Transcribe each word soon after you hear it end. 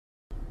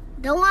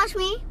Don't watch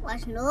me,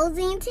 watch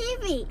Noelzine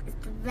TV.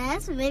 It's the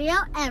best video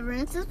ever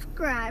and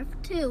subscribe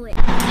to it.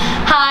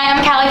 Hi,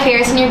 I'm Caly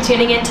Pearse and you're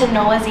tuning into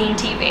Noelzine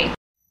TV.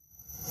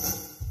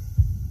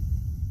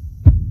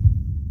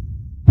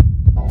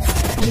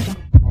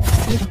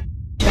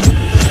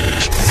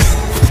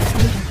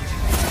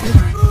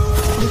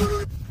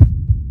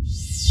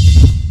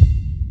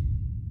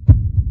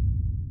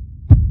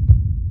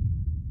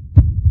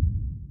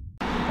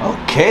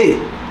 Okay,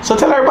 so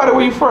tell everybody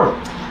where you're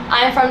from.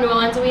 I'm from New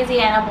Orleans,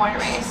 Louisiana, born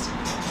and raised.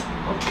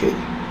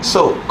 Okay,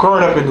 so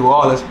growing up in New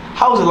Orleans,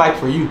 how was it like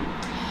for you?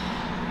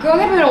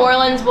 Growing up in New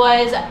Orleans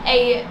was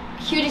a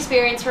huge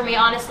experience for me,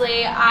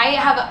 honestly. I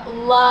have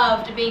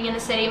loved being in the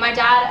city. My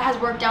dad has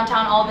worked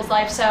downtown all of his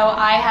life, so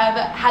I have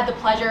had the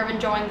pleasure of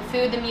enjoying the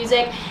food, the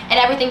music, and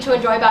everything to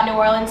enjoy about New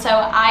Orleans. So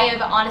I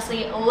have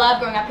honestly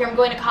loved growing up here. I'm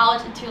going to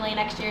college in Tulane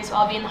next year, so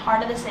I'll be in the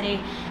heart of the city,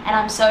 and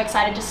I'm so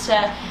excited just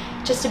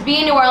to be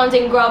in New Orleans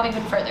and grow up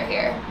even further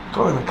here.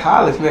 Going to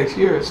college next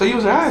year. So you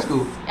was in high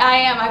school? I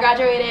am. I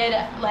graduated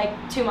like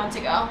 2 months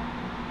ago.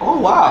 Oh,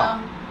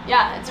 wow.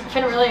 Yeah, it's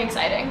been a really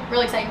exciting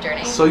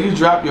journey. So you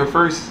dropped your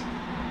first,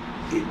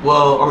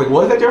 well, I mean,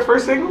 was that your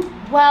first single?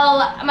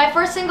 Well, my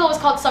first single was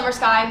called Summer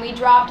Sky, and we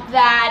dropped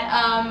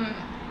that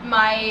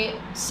my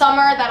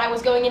summer that I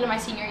was going into my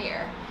senior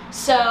year.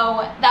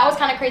 So that was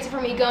kind of crazy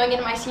for me going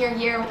into my senior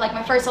year with like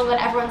my first single,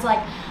 and everyone's like,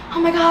 oh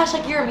my gosh,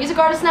 like you're a music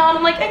artist now? And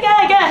I'm like, yeah,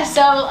 I guess.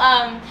 So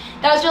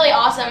that was really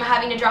awesome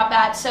having to drop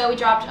that. So we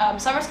dropped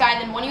Summer Sky,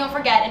 and then One You Won't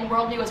Forget, and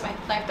World View was my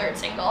third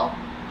single.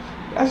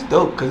 That's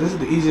dope, because this is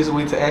the easiest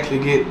way to actually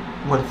get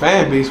one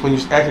fan base when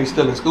you're actually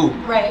still in school.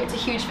 Right, it's a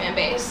huge fan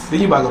base. Then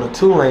you about to go to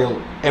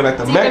Tulane, and like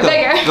the mecca,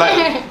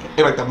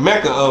 like the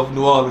mecca of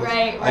New Orleans.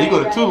 Right, like you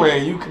go to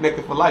Tulane, you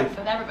connected for life.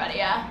 With everybody,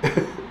 yeah.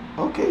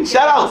 Okay,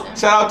 shout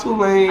out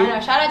Tulane. I know,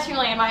 shout out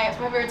Tulane. It's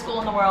my favorite school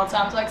in the world, so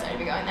I'm so excited to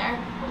be going there.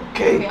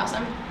 Okay. It'll be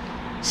awesome.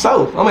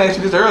 So, I'm gonna ask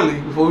you this early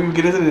before we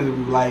get into the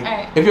interview.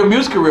 Like, if your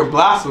music career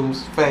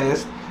blossoms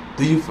fast,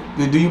 do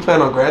you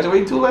plan on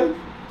graduating Tulane?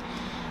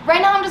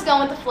 Right now, I'm just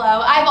going with the flow.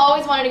 I've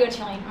always wanted to go to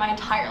Tulane my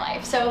entire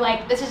life, so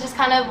like this is just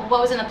kind of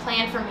what was in the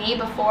plan for me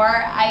before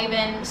I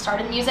even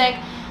started music.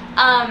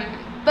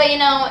 But you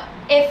know,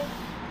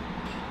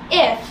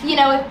 if you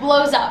know it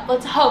blows up,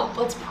 let's hope,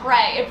 let's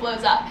pray it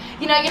blows up.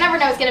 You know, you never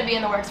know what's gonna be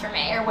in the works for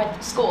me or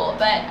with school,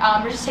 but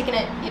we're just taking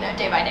it, you know,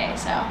 day by day.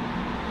 So.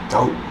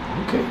 Dope.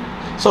 Okay.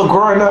 So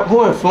growing up,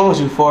 who influenced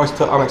you for us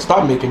to like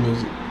start making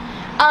music?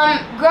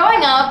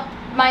 Growing up,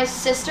 my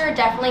sister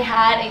definitely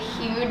had a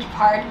huge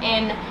part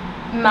in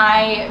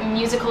my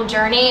musical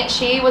journey.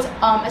 She was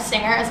a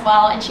singer as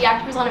well, and she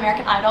actually was on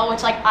American Idol,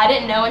 which like I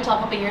didn't know until a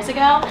couple years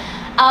ago.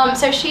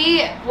 So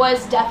she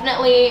was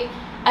definitely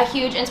a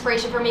huge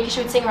inspiration for me because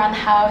she would sing around the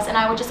house, and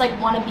I would just like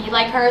want to be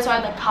like her, so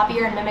I'd like copy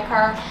her and mimic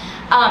her.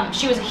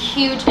 She was a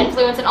huge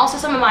influence, and also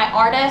some of my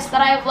artists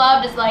that I have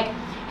loved is like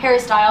Harry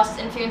Styles has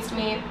influenced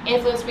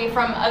me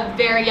from a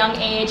very young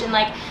age, and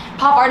like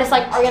pop artists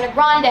like Ariana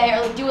Grande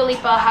or like Dua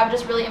Lipa have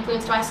just really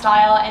influenced my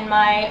style and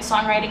my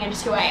songwriting and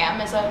just who I am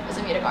as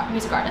a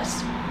music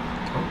artist.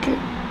 Okay.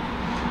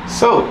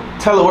 So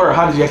tell the world,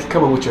 how did you actually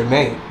come up with your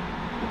name?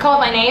 Come up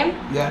with my name?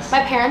 Yes.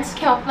 My parents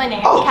came up with my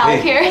name, oh,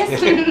 Caly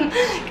Pearse.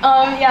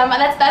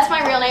 Yeah, that's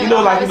my real name. You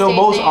know, like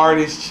most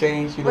artists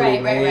change,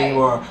 their name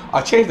or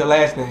change the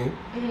last name.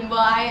 Well,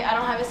 I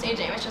don't have a stage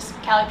name. It's just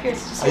Caly Pearse.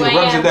 It's just who I am.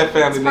 Represent that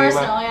family it's name.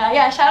 Personal,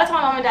 yeah. Shout out to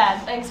my mom and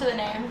dad. Thanks for the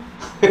name.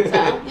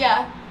 So,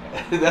 yeah.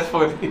 That's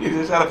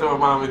funny. Shout out to my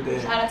mom and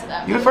dad. Shout out to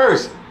them. You the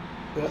first.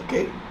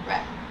 Okay.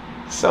 Right.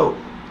 So,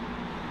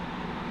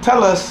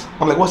 tell us,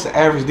 what's the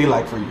average day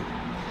like for you?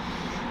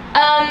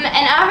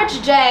 An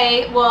average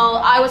day, well,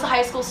 I was a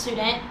high school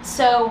student,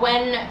 so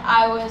when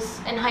I was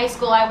in high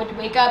school, I would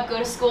wake up, go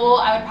to school.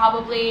 I would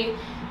probably,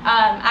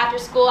 after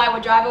school, I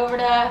would drive over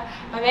to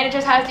my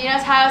manager's house,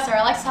 Dino's house, or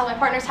Alexa's house, my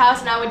partner's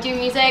house, and I would do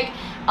music,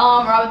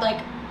 or I would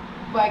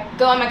like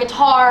go on my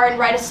guitar and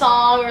write a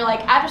song, or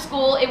like after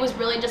school, it was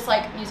really just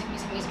like music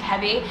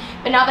heavy.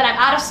 But now that I'm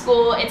out of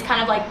school, it's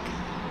kind of like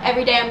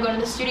every day I'm going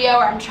to the studio,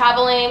 or I'm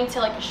traveling to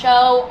like a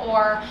show,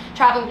 or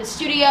traveling to the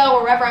studio,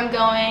 or wherever I'm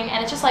going,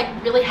 and it's just like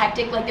really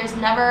hectic. Like there's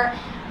not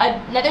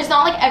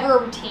like ever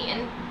a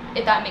routine,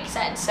 if that makes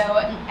sense. So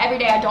every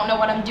day I don't know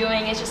what I'm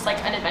doing. It's just like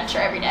an adventure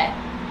every day.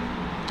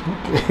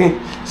 Okay.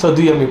 So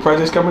do you have any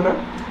projects coming up?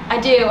 I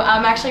do.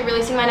 I'm actually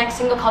releasing my next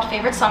single called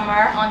Favorite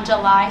Summer on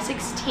July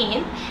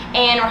 16th,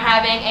 and we're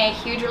having a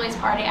huge release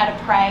party at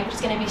a Pray, which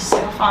is going to be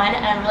so fun,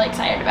 and I'm really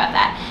excited about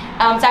that.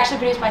 It's actually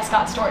produced by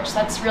Scott Storch, so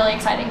that's really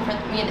exciting for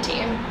me and the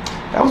team.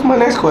 That was my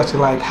next question.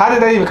 Like, how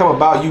did that even come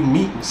about, you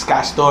meeting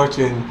Scott Storch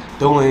and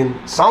doing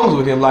songs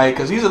with him? Like,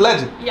 because he's a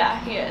legend.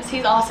 Yeah, he is.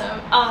 He's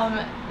awesome.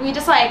 We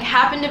just like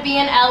happened to be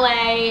in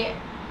LA,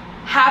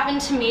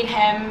 happened to meet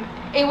him.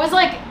 It was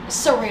like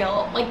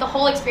surreal. Like the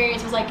whole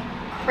experience was like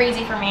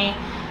crazy for me.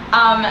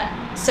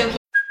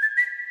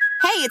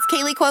 Hey, it's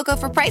Kaylee Cuoco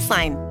for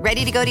Priceline.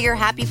 Ready to go to your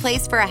happy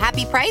place for a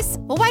happy price?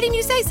 Well, why didn't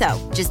you say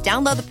so? Just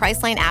download the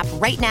Priceline app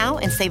right now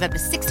and save up to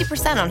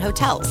 60% on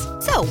hotels.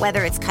 So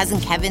whether it's Cousin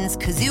Kevin's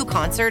Kazoo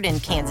Concert in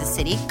Kansas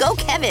City, go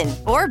Kevin,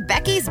 or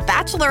Becky's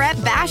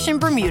Bachelorette Bash in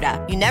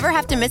Bermuda, you never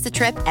have to miss a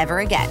trip ever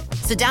again.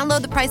 So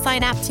download the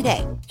Priceline app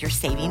today. Your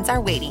savings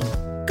are waiting.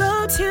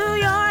 Go to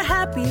your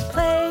happy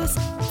place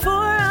for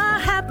a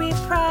happy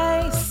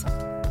price.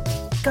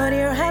 Go to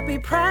your happy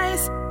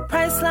price,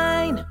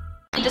 Priceline.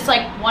 He just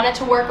like wanted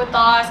to work with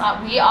us.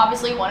 We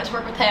obviously wanted to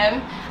work with him.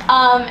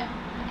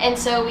 And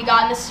so we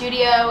got in the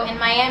studio in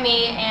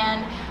Miami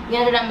and we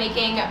ended up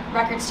making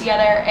records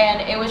together,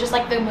 and it was just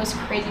like the most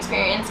crazy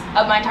experience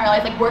of my entire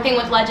life, like working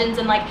with legends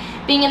and like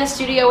being in the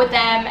studio with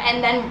them,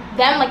 and then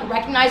them like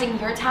recognizing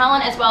your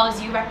talent as well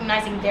as you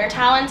recognizing their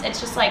talent. It's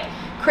just like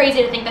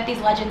crazy to think that these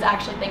legends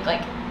actually think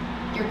like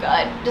you're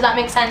good. Does that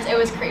make sense? It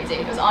was crazy.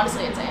 It was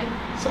honestly insane.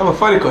 So I have a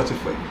funny question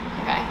for you.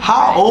 Okay.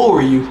 How old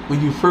were you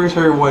when you first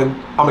heard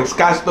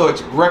Scott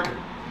Storch record?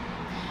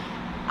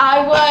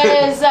 I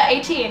was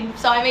 18,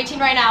 so I'm 18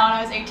 right now, and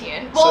I was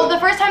 18. Well, the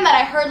first time that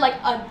I heard like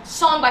a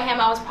song by him,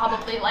 I was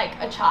probably like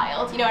a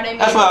child. You know what I mean?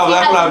 That's what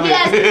I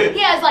meant. He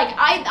has like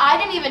I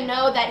didn't even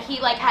know that he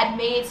like had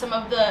made some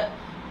of the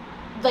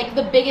like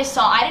the biggest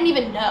song. I didn't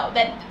even know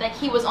that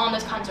he was on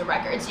those kinds of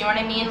records. You know what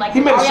I mean? Like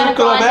he made a Ariana strip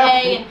club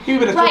Grande anthem. He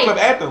made a strip club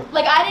anthem.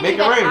 Like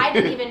I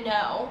didn't even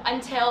know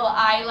until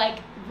I like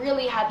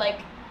really had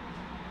like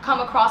come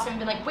across him and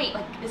been like, wait,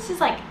 like this is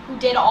like who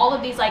did all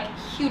of these like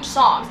huge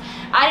songs.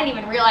 I didn't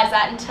even realize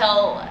that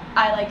until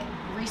I like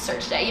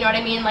researched it. You know what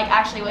I mean? Like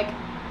actually like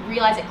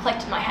realize it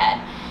clicked in my head.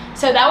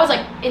 So that was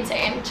like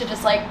insane to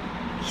just like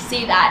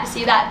see that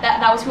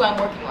was who I'm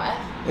working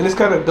with. And it's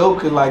kind of dope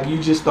because like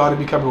you just started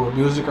becoming a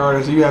music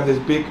artist. You have this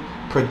big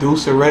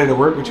producer ready to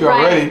work with you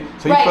already.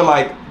 So you feel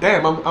like,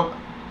 damn, I'm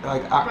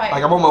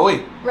on my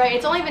way. Right.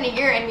 It's only been a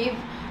year, and we've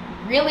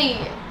really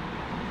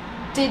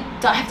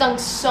have done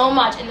so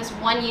much in this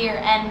 1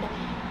 year, and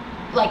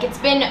like it's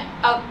been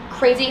a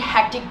crazy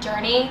hectic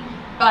journey,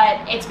 but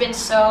it's been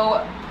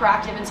so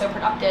proactive and so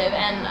productive,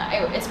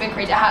 and it's been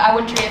crazy. I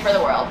wouldn't trade it for the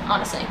world,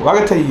 honestly. Well, I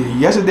can tell you,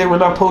 yesterday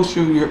when I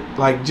posted you,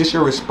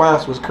 your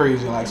response was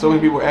crazy. Like so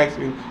many people were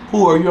asking,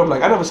 "Who are you?" I'm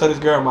like, I never saw this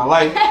girl in my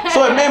life.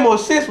 So it made more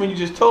sense when you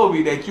just told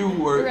me that you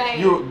were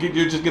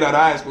you're just get out of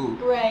high school,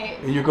 right?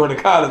 And you're going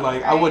to college.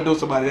 Like I wouldn't know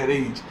somebody that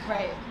age,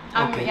 right?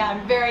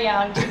 I'm very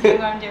young to do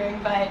what I'm doing,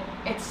 but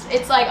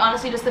it's like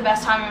honestly just the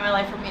best time in my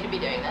life for me to be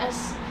doing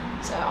this.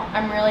 So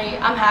I'm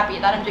happy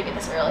that I'm doing it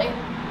this early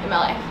in my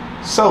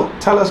life. So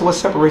tell us what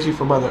separates you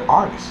from other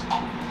artists.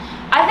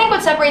 I think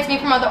what separates me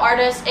from other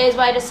artists is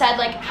what I just said,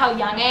 like how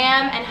young I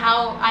am and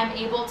how I'm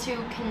able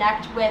to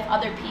connect with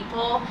other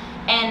people,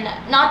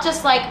 and not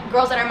just like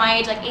girls that are my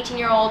age, like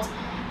 18-year-olds.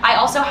 I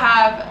also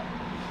have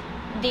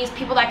these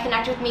people that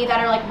connect with me that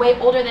are like way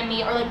older than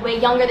me or like way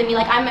younger than me.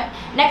 Like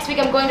next week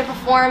I'm going to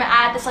perform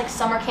at this like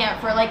summer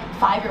camp for like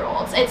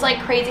 5-year-olds. It's like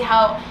crazy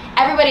how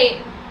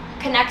everybody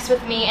connects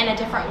with me in a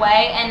different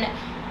way, and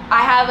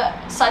I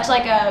have such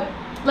like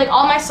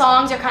all my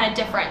songs are kind of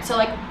different. So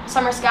like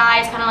Summer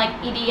Sky is kind of like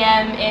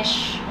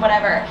EDM-ish,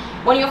 whatever.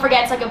 When You'll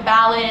Forget, it's like a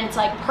ballad and it's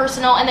like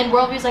personal, and then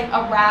Worldview is like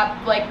a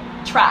rap like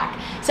track.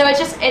 So it's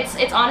just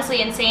it's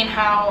honestly insane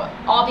how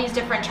all these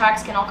different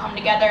tracks can all come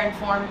together and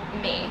form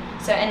me.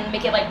 So and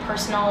make it like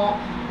personal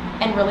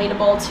and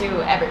relatable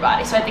to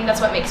everybody. So I think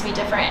that's what makes me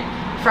different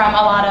from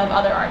a lot of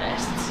other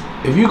artists.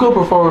 If you go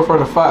perform in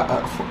front of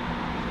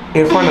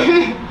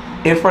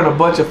in front of a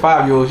bunch of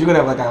 5-year-olds, you're gonna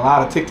have like a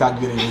lot of TikTok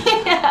videos.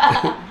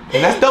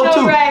 And that's dope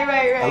too.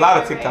 Right. A lot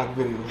of TikTok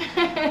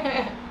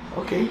videos.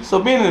 Okay, so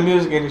being in the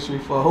music industry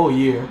for a whole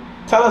year,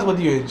 tell us what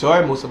do you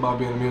enjoy most about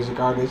being a music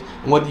artist,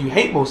 and what do you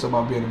hate most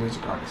about being a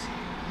music artist?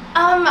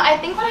 I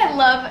think what I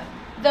love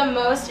the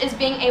most is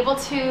being able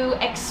to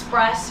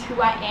express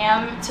who I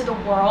am to the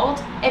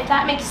world, if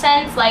that makes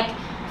sense. Like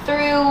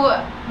through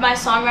my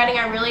songwriting,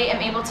 I really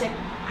am able to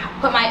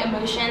put my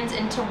emotions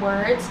into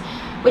words,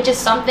 which is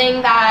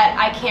something that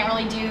I can't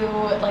really do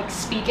like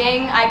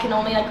speaking. I can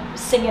only like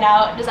sing it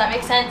out. Does that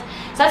make sense?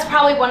 So that's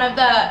probably one of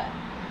the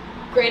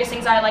greatest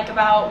things I like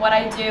about what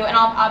I do, and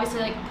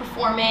obviously like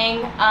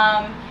performing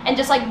and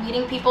just like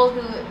meeting people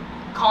who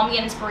call me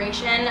an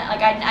inspiration.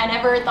 Like I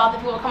never thought that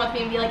people would come up to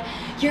me and be like,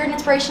 you're an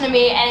inspiration to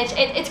me, and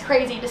it's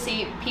crazy to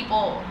see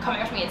people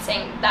coming up to me and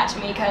saying that to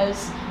me,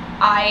 because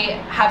I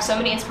have so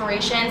many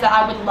inspirations that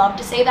I would love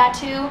to say that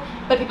to,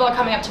 but people are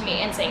coming up to me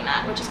and saying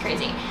that, which is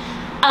crazy.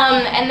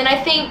 And then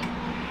I think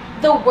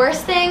the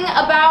worst thing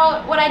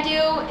about what I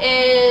do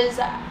is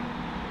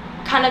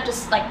kind of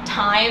just like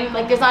time.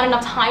 Like there's not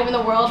enough time in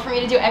the world for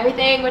me to do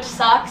everything, which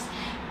sucks,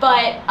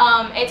 but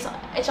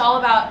it's all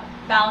about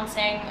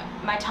balancing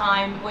my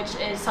time, which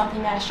is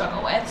something that I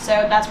struggle with. So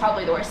that's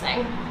probably the worst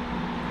thing.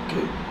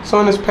 Okay. So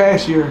in this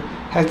past year,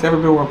 has there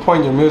ever been one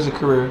point in your music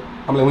career,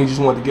 when you just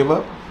wanted to give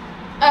up?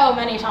 Oh,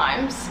 many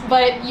times,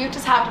 but you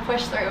just have to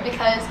push through,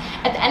 because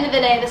at the end of the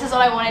day, this is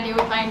what I want to do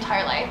with my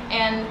entire life,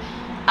 and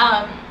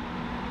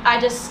I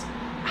just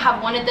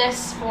have wanted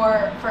this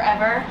for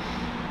forever.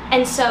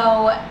 And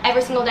so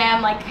every single day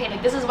I'm like, okay,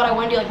 like this is what I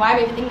want to do. Like, why am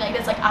I even thinking like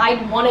this? Like,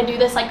 I want to do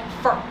this like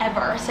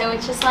forever. So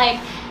it's just like,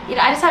 you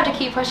know, I just have to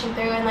keep pushing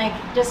through and like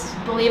just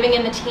believing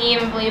in the team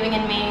and believing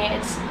in me.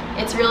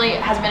 It's really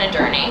has been a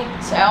journey.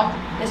 So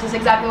this is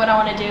exactly what I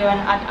want to do, and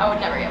I would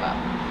never give up.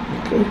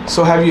 Okay.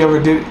 So have you ever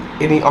did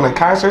any on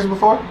concerts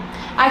before?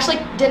 I actually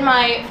did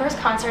my first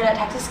concert at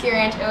Texas Ski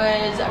Ranch. It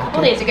was a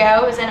couple days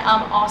ago. It was in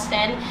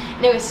Austin,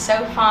 and it was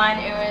so fun.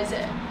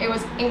 It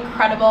was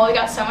incredible. We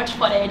got so much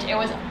footage. It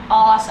was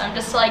awesome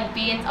just to like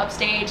be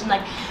upstage and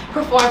like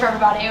perform for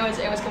everybody. It was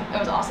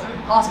awesome.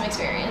 Awesome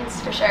experience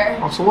for sure.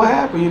 Oh, so what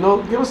happened? You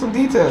know, give us some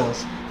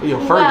details for your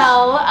first.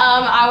 Well,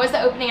 I was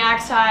the opening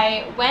act, so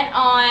I went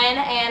on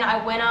and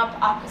I went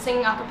up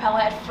singing a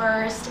cappella at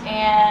first,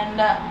 and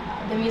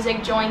the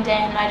music joined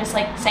in. I just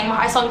like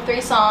I sung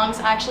 3 songs.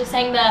 I actually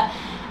sang the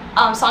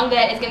song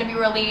that is going to be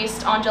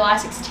released on July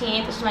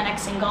 16th, which is my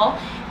next single.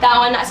 That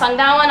one, I sung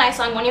that one. I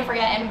sung When You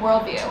Forget and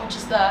Worldview, which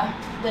is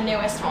the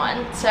newest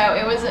one. So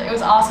it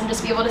was awesome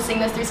just to be able to sing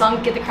those 3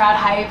 songs, get the crowd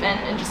hype,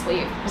 and just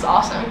leave. It was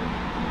awesome.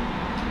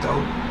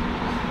 Dope.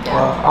 Yeah.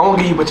 Well, I won't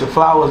give you but your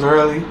flowers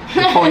early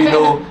before you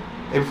know,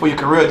 before your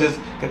career just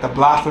get the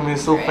blossoming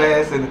so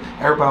fast, and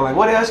everybody like,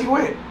 what the hell she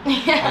went?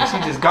 Yeah.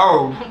 Like, she just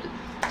gone.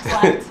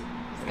 It's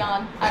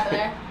gone out of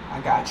there. I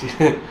got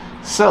you.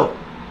 So,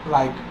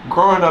 like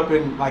growing up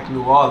in like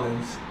New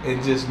Orleans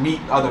and just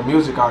meet other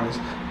music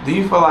artists, do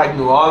you feel like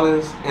New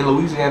Orleans and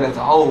Louisiana as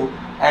a whole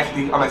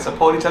actually like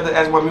support each other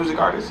as one music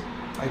artist?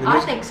 Like I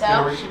think so.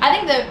 generation? I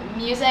think the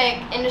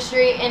music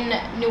industry in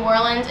New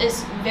Orleans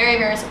is very,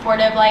 very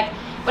supportive. Like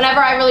whenever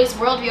I release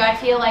Worldview, I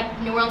feel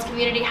like New Orleans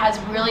community has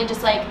really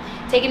just like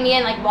taken me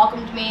in, like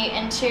welcomed me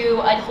into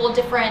a whole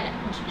different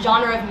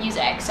genre of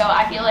music. So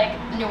I feel like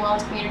the New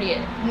Orleans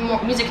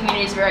music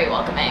community is very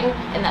welcoming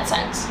in that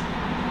sense.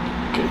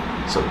 Okay.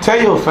 So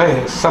tell your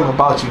fans something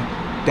about you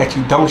that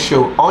you don't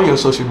show on your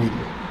social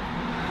media.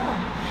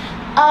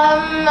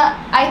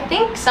 I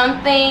think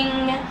something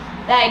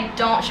that I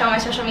don't show on my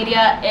social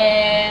media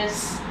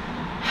is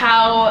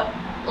how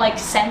like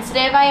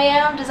sensitive I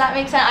am. Does that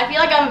make sense? I feel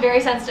like I'm a very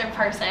sensitive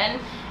person,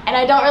 and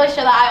I don't really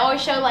show that. I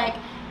always show like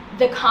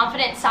the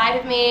confident side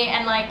of me,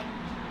 and like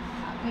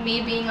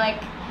me being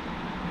like,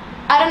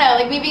 I don't know,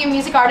 like me being a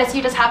music artist,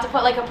 you just have to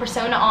put like a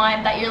persona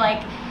on that you're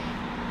like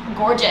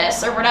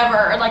gorgeous or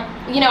whatever, or like,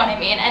 you know what I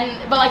mean.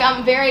 But like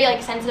I'm very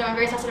like sensitive. I'm a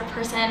very sensitive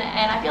person,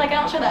 and I feel like I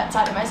don't show that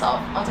side of myself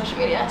on social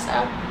media. So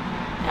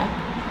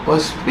yeah. Well,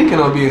 speaking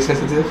of being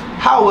sensitive,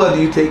 how well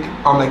do you take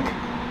on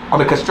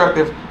the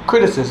constructive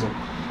criticism?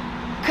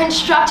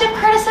 Constructive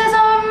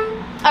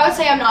criticism, I would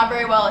say I'm not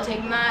very well at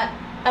taking that,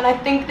 and I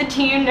think the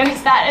team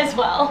knows that as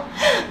well.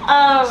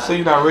 So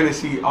you not really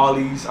see all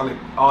these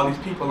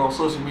people on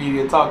social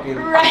media talking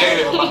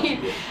negative about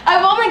you.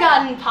 I've only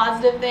gotten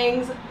positive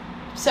things,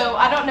 so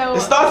I don't know.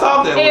 It starts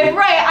off that way.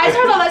 Right, I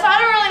start off that, so I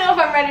don't really know if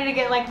I'm ready to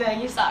get like the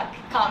 "you suck"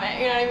 comment.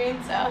 You know what I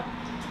mean?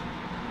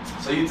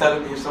 So you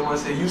telling me if someone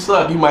say you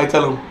suck, you might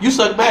tell them you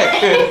suck back.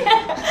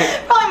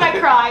 Probably might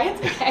cry.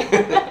 It's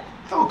okay.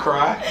 Don't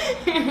cry.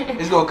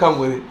 It's gonna come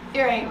with it.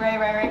 You're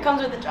right. It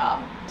comes with the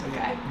job. It's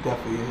okay. It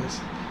definitely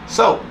is.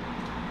 So,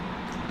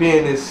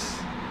 being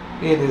this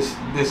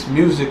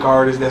music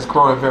artist that's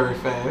growing very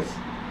fast,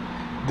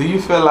 do you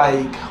feel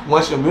like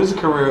once your music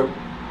career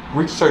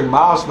reaches a certain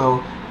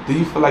milestone, do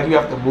you feel like you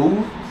have to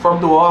move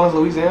from New Orleans,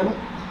 Louisiana?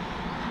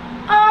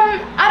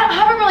 I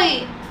haven't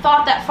really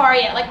thought that far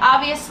yet. Like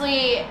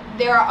obviously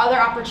there are other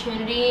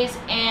opportunities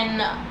in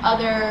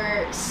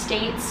other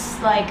states,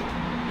 like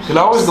you can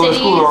always go to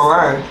school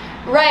online.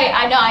 Right,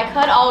 I know, I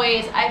could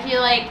always. I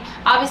feel like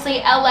obviously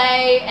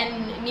LA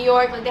and New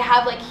York, like they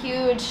have like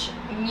huge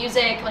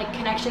music like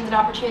connections and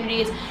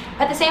opportunities.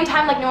 But at the same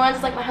time, like New Orleans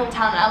is like my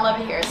hometown and I love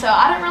it here. So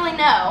I don't really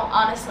know,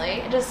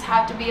 honestly. It just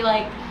have to be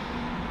like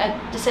a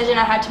decision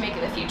I had to make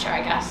in the future,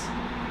 I guess.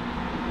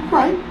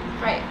 Right.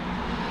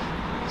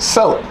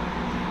 So,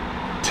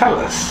 tell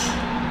us,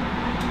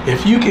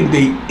 if you can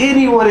date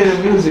anyone in the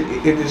music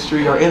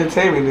industry or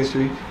entertainment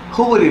industry,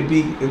 who would it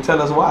be, and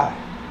tell us why?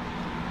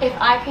 If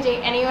I could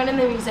date anyone in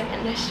the music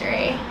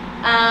industry,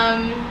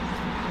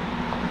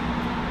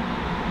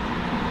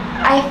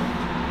 I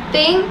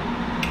think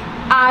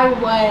I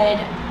would,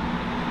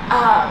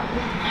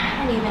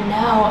 I don't even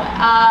know.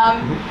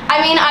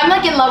 I mean, I'm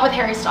like in love with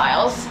Harry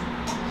Styles.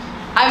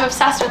 I'm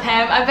obsessed with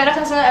him. I've been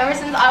obsessed with him ever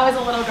since I was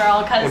a little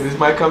girl. And this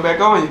might come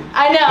back on you.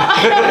 I know.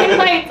 It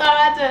might, so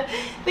I have to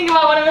think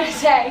about what I'm going to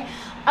say.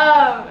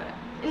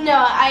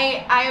 No,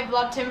 I have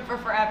loved him for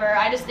forever.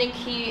 I just think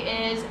he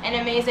is an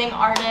amazing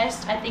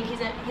artist. I think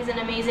he's an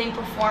amazing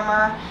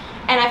performer.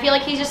 And I feel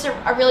like he's just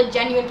a really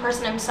genuine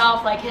person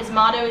himself. Like his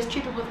motto is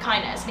treat people with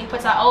kindness. And he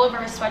puts that all over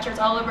his sweatshirts,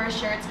 all over his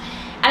shirts.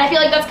 And I feel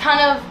like that's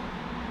kind of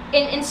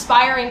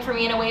inspiring for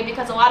me in a way,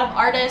 because a lot of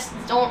artists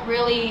don't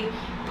really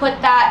put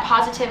that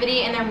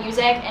positivity in their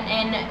music and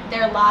in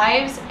their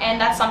lives, and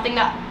that's something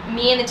that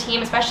me and the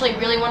team especially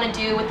really want to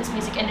do with this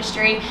music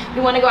industry. We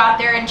want to go out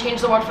there and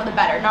change the world for the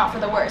better, not for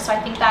the worse. So I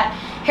think that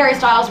Harry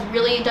Styles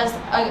really does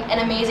an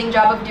amazing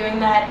job of doing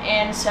that,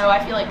 and so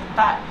I feel like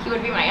that he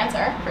would be my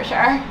answer for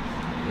sure.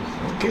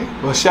 Okay.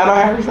 Well, shout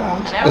out Harry's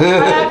house. I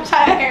know.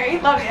 Shout out Harry.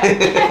 Love you.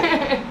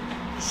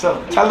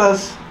 So tell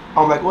us,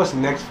 like, what's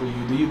next for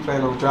you? Do you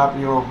plan on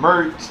dropping your own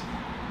merch?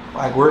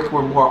 Like working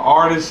with more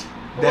artists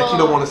that you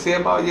don't want to say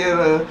about yet?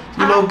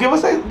 You know, give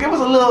us a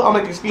little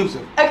like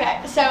exclusive. Okay,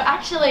 so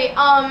actually,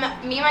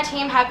 me and my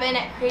team have been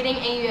creating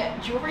a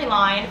jewelry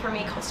line for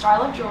me called Star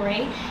Love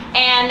Jewelry,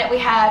 and we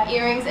have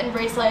earrings and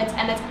bracelets,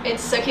 and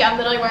it's so cute. I'm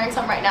literally wearing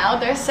some right now.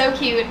 They're so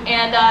cute,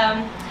 and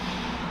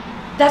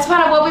that's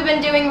kind of what we've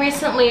been doing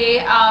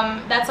recently.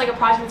 That's like a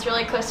project that's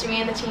really close to me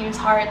and the team's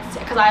hearts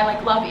because I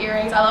like love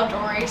earrings. I love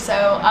jewelry,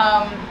 so.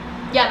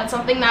 Yeah, that's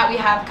something that we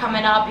have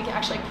coming up. You can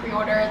actually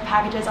pre-order the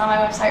packages on my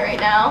website right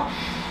now.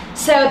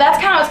 So that's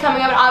kind of what's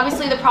coming up. And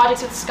obviously the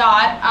projects with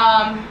Scott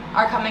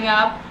are coming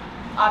up.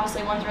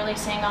 Obviously one's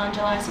releasing on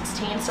July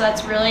 16th, so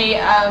that's really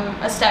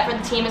a step for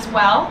the team as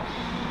well.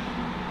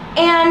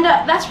 And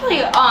that's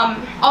really all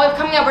we have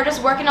coming up. We're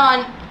just working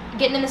on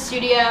getting in the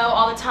studio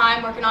all the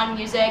time, working on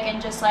music, and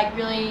just like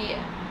really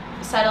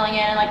settling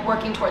in and like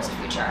working towards the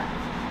future.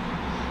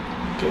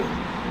 Okay,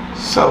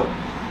 so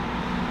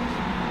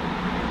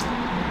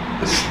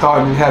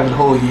starting having a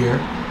whole year,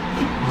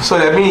 so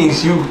that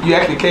means you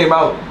actually came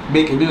out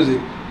making music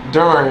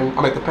during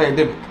the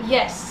pandemic.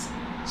 Yes.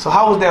 So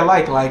how was that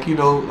like? Like, you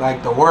know,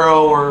 like the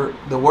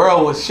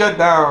world was shut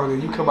down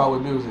and you come out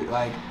with music.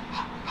 Like,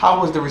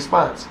 how was the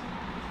response?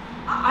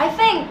 I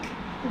think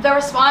the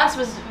response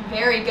was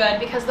very good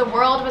because the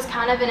world was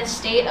kind of in a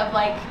state of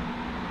like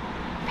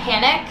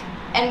panic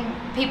and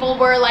people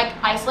were like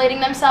isolating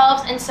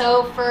themselves, and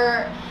so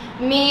for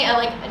me,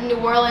 a New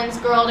Orleans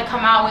girl, to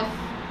come out with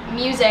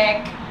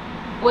music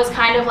was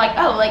kind of like,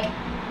 oh, like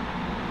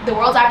the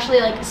world's actually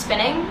like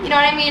spinning, you know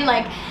what I mean?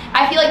 Like,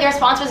 I feel like the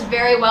response was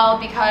very well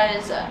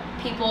because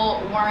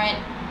people weren't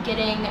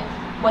getting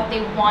what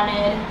they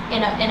wanted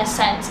in a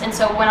sense, and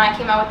so when I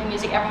came out with the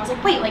music, everyone was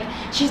like, wait, like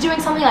she's doing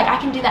something, like I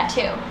can do that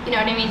too, you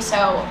know what I mean?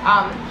 So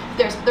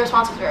the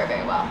response was very,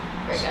 very well,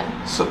 very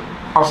good. So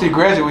you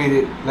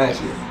graduated last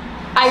year?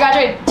 I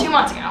graduated 2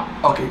 months ago.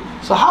 Okay,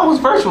 so how was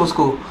virtual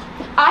school?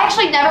 I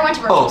actually never went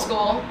to virtual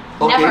school.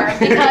 Okay. Never,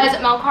 because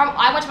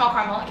I went to Mount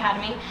Carmel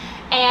Academy,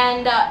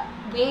 and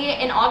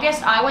in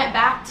August I went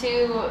back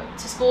to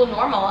school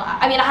normal.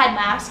 I mean, I had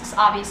masks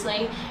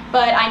obviously,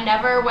 but I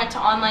never went to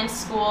online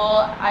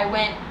school. I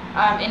went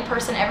in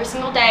person every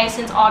single day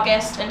since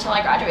August until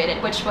I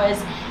graduated, which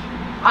was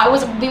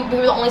we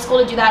were the only school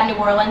to do that in New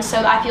Orleans,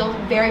 so I feel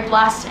very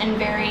blessed and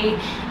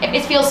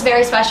it feels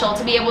very special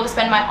to be able to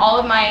spend all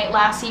of my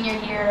last senior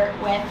year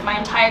with my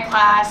entire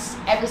class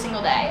every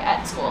single day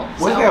at school.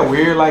 Wasn't that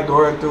weird, like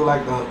going through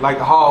like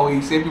the hallway,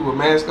 seeing people with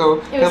masks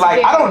on? Cause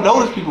like I don't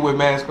notice people with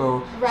masks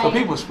on, right. So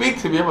people speak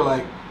to me, I'm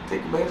like,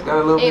 take your mask out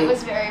a little bit. It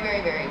was very,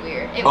 very, very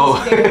weird. It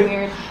was very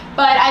weird.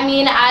 But I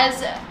mean,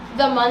 as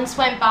the months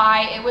went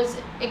by, it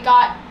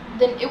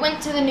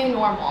went to the new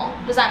normal.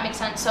 Does that make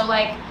sense? So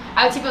like,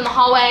 I would see people in the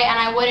hallway and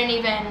I wouldn't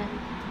even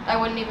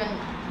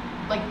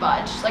like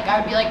budge. Like I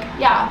would be like,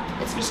 yeah,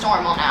 it's just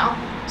normal now.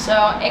 So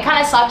it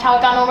kind of sucked how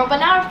it got normal, but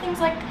now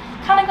everything's like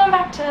kind of going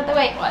back to the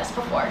way it was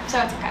before,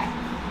 so it's okay.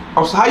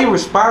 Oh, so how your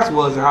response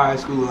was in high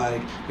school?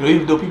 Like, you know,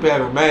 even though people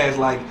have a mask,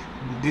 like,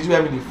 did you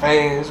have any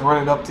fans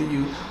running up to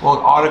you on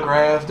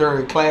autographs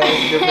during class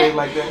and everything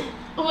like that?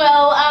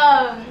 Well,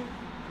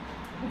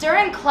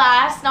 during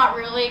class, not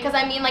really, because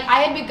I mean, like,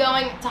 I had been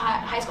going to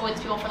high school with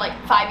these people for like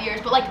 5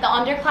 years, but like the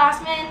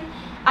underclassmen,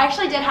 I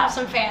actually did have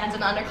some fans in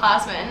the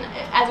underclassmen.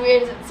 As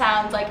weird as it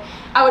sounds, like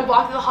I would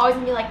walk through the hallways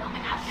and be like, oh my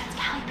god, that's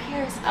Caly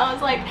Pearse. And I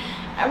was like,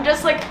 I'm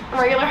just like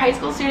a regular high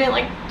school student,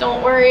 like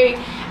don't worry.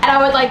 And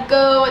I would like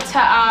go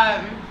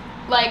to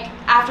like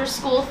after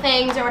school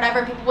things or whatever,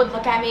 and people would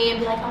look at me and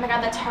be like, oh my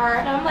god, that's her.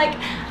 And I'm like,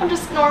 I'm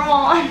just normal.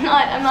 I'm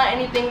not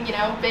anything, you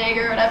know, big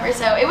or whatever.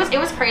 So it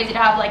was crazy to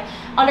have like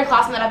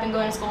underclassmen that I've been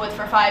going to school with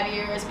for 5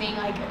 years being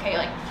like, okay,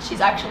 like she's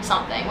actually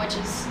something, it was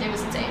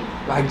insane.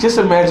 Like, just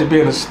imagine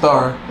being a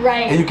star,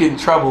 right? And you get in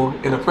trouble,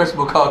 and the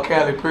principal called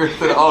Caly Pearse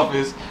to the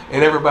office,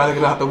 and everybody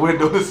looking out the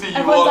window to see you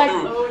Everyone's walk like,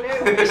 through. oh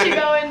no, where's she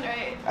going?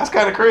 Right? That's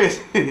kind of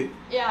crazy.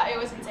 Yeah, it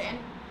was insane.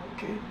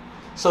 Okay.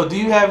 So, do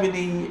you have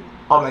any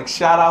like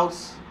shout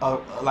outs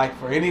like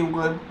for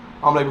anyone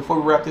like before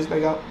we wrap this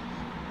thing up?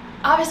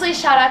 Obviously,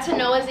 shout out to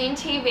Nola Zine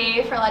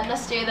TV for letting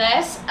us do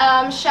this.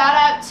 Shout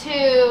out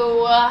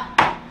to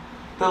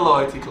the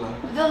Loyalty Club.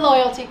 The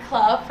Loyalty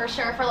Club, for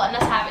sure, for letting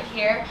us have it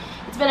here.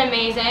 It's been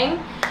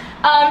amazing.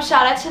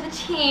 Shout out to the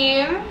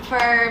team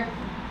for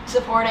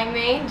supporting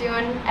me,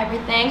 doing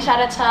everything. Shout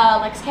out to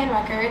Lexicon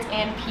Records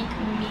and Peak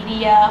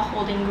Media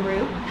Holding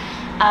Group,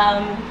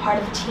 part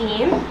of the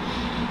team.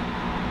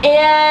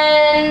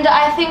 And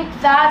I think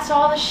that's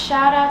all the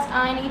shout outs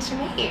I need to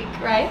make,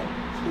 right?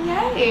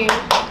 Yay.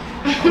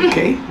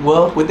 Okay,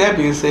 well, with that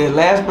being said,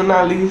 last but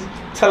not least,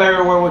 tell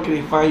everyone where can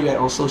they find you at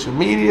on social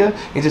media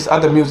and just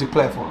other music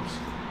platforms.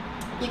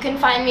 You can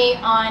find me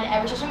on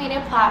every social media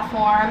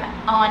platform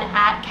on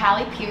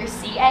 @Caly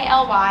Pearse,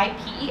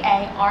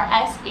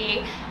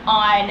 CalyPearse,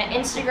 on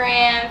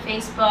Instagram,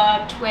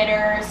 Facebook,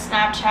 Twitter,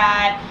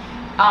 Snapchat,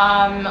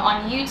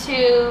 on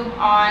YouTube,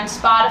 on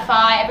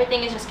Spotify.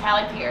 Everything is just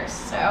Caly Pearse,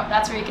 so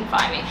that's where you can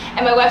find me.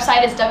 And my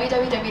website is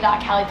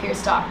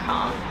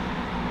www.calypearse.com.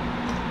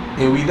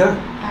 And we done.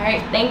 All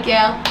right, thank you.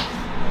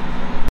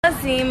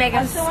 Nolazine, make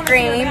them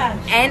scream.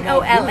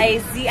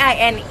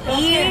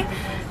 Nolazine.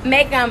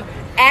 Make them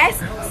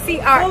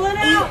SCREAM.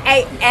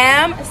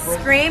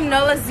 Scream.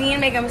 Nolazine,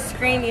 make them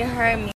scream. You heard me.